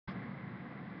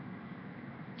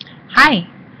Hi,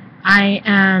 I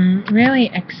am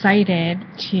really excited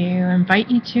to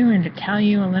invite you to and to tell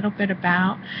you a little bit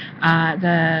about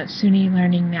the SUNY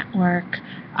Learning Network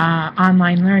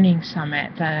Online Learning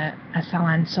Summit, the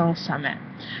SLN SOL Summit,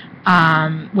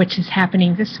 which is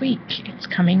happening this week. It's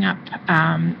coming up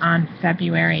on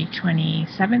February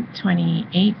 27th,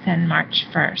 28th, and March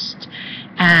 1st.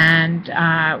 And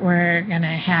we're going to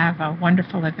have a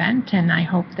wonderful event, and I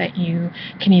hope that you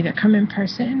can either come in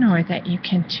person or that you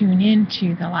can tune in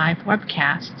to the live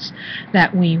webcasts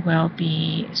that we will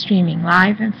be streaming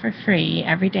live and for free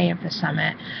every day of the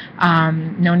summit.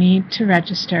 No need to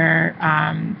register.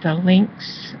 The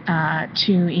links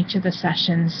to each of the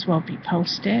sessions will be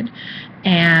posted,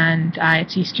 and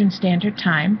it's Eastern Standard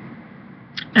Time.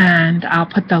 And I'll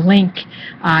put the link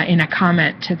in a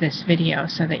comment to this video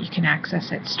so that you can access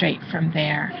it straight from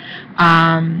there.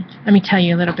 Let me tell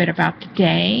you a little bit about the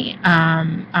day.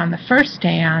 On the first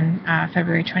day, on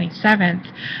February 27th,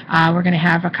 we're going to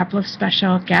have a couple of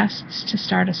special guests to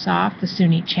start us off. The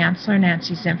SUNY Chancellor,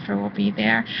 Nancy Zimpher, will be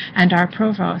there, and our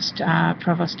Provost,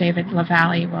 Provost David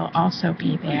LaValle, will also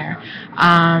be there.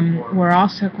 We're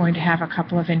also going to have a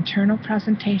couple of internal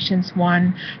presentations,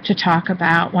 one to talk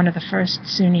about one of the first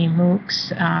SUNY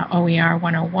MOOCs, OER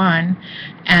 101,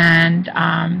 and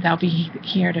they'll be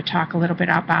here to talk a little bit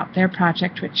about their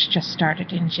project, which just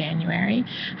started in January.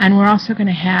 And we're also going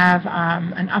to have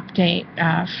an update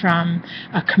from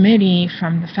a committee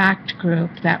from the FACT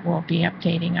group that will be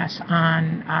updating us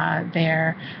on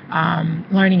their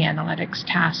Learning Analytics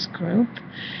Task Group.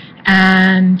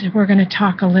 And we're going to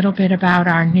talk a little bit about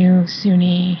our new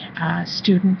SUNY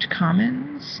Student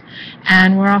Commons.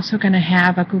 And we're also going to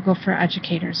have a Google for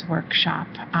Educators workshop,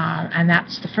 and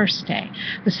that's the first day.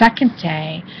 The second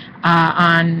day,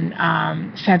 on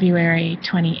February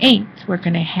 28th, we're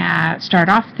going to start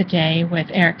off the day with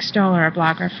Eric Stoller, a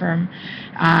blogger from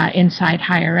Inside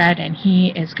Higher Ed, and he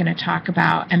is going to talk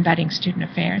about embedding student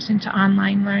affairs into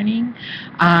online learning.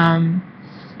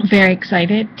 Very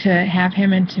excited to have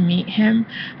him and to meet him.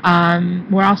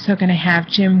 We're also going to have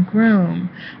Jim Groom,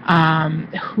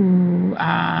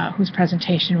 whose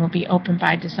presentation will be Open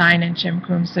by Design, and Jim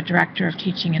Groom's the Director of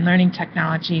Teaching and Learning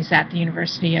Technologies at the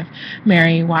University of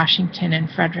Mary Washington in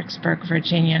Fredericksburg,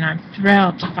 Virginia, and I'm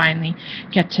thrilled to finally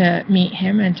get to meet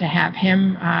him and to have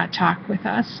him talk with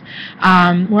us.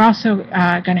 We're also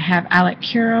going to have Alec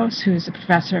Kuros, who's a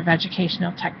Professor of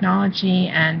Educational Technology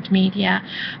and Media,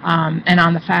 and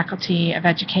on the Faculty of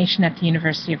Education at the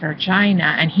University of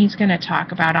Regina, and he's going to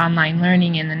talk about online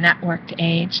learning in the networked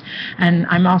age, and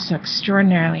I'm also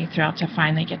extraordinarily thrilled to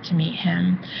finally get to meet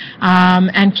him.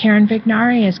 And Karen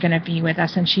Vignari is going to be with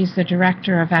us, and she's the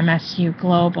Director of MSU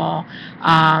Global,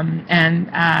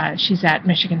 and she's at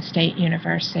Michigan State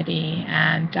University,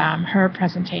 and her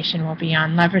presentation will be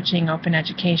on leveraging open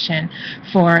education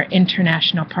for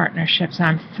international partnerships.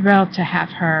 I'm thrilled to have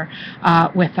her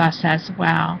with us as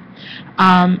well.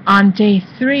 On day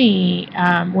 3,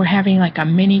 we're having like a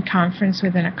mini conference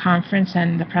within a conference,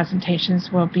 and the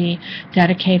presentations will be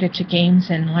dedicated to games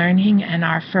and learning, and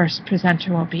our first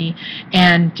presenter will be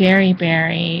Ann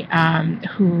Derryberry,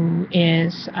 who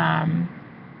is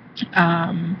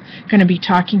going to be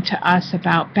talking to us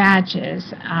about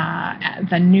badges,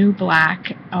 the new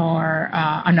black or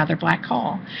another black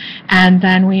hole. And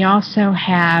then we also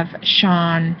have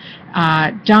Sean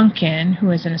Duncan,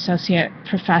 who is an assistant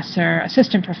professor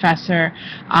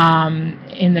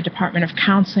in the Department of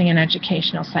Counseling and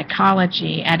Educational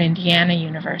Psychology at Indiana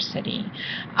University.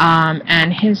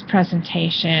 And his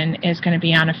presentation is going to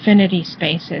be on affinity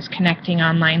spaces, connecting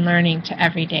online learning to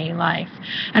everyday life.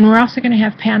 And we're also going to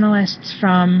have panelists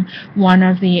from one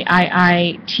of the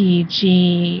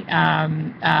IITG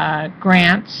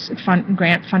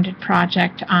grant-funded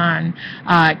project on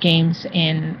games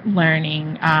in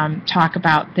learning, talk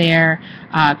about their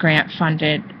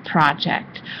grant-funded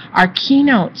project. Our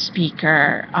keynote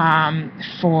speaker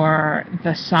for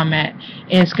the summit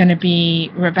is going to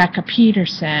be Rebecca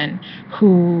Peterson,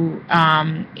 who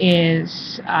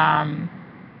is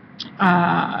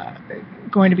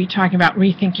going to be talking about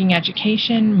rethinking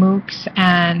education, MOOCs,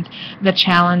 and the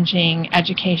challenging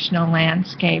educational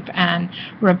landscape. And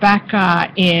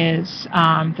Rebecca is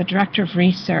the Director of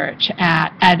Research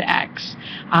at edX.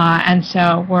 And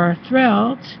so we're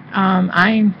thrilled,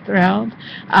 I'm thrilled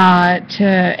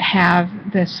to have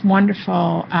this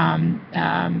wonderful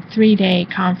 3-day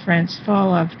conference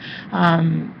full of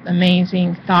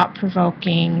amazing,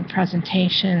 thought-provoking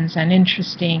presentations and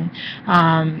interesting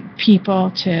people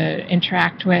to interact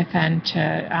with and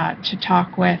to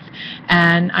talk with.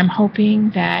 And I'm hoping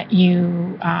that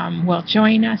you will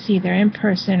join us either in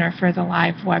person or for the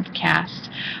live webcast.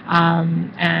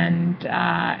 and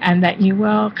that you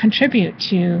will contribute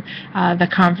to the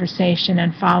conversation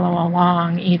and follow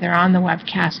along either on the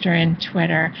webcast or in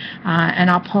Twitter. And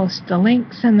I'll post the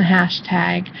links and the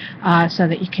hashtag so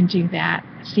that you can do that.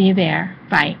 See you there.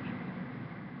 Bye.